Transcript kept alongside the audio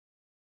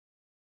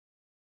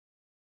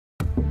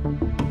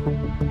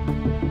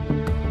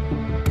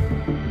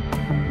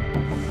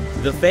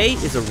The Fae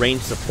is a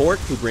ranged support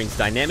who brings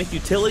dynamic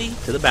utility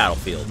to the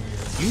battlefield.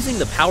 Using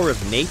the power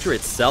of nature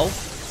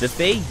itself, the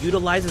Fae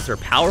utilizes her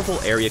powerful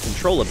area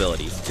control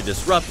abilities to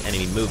disrupt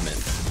enemy movement.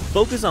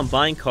 Focus on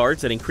buying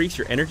cards that increase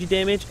your energy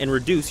damage and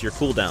reduce your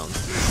cooldowns.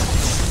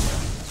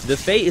 The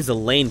Fae is a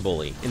lane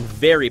bully and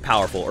very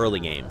powerful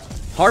early game.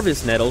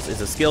 Harvest Nettles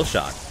is a skill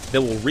shot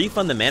that will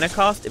refund the mana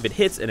cost if it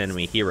hits an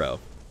enemy hero.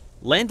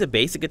 Land a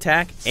basic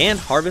attack and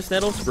Harvest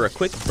Nettles for a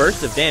quick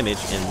burst of damage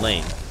in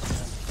lane.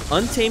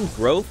 Untamed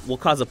Growth will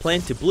cause a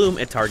plant to bloom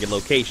at target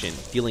location,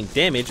 dealing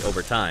damage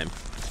over time.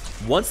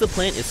 Once the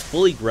plant is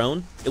fully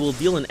grown, it will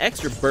deal an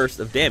extra burst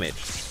of damage,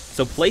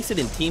 so place it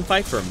in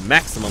teamfight for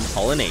maximum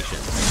pollination.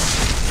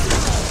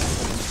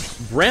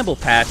 Bramble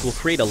Patch will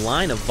create a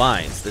line of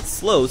vines that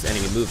slows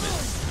enemy movement.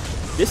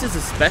 This is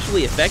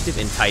especially effective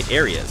in tight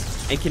areas,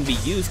 and can be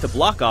used to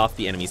block off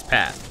the enemy's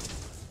path.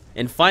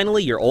 And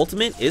finally, your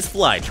ultimate is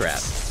Fly Trap.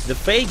 The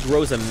Fae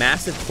grows a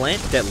massive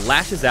plant that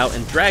lashes out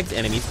and drags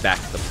enemies back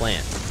to the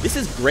plant. This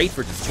is great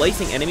for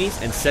displacing enemies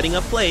and setting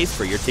up plays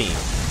for your team.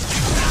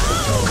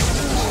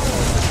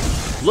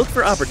 Look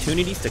for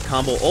opportunities to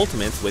combo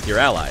ultimates with your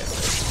allies.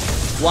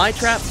 Fly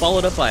Trap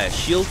followed up by a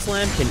Shield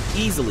Slam can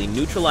easily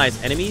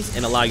neutralize enemies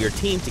and allow your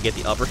team to get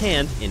the upper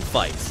hand in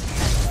fights.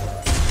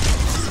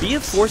 Be a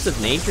force of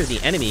nature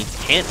the enemy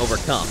can't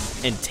overcome,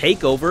 and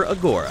take over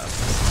Agora.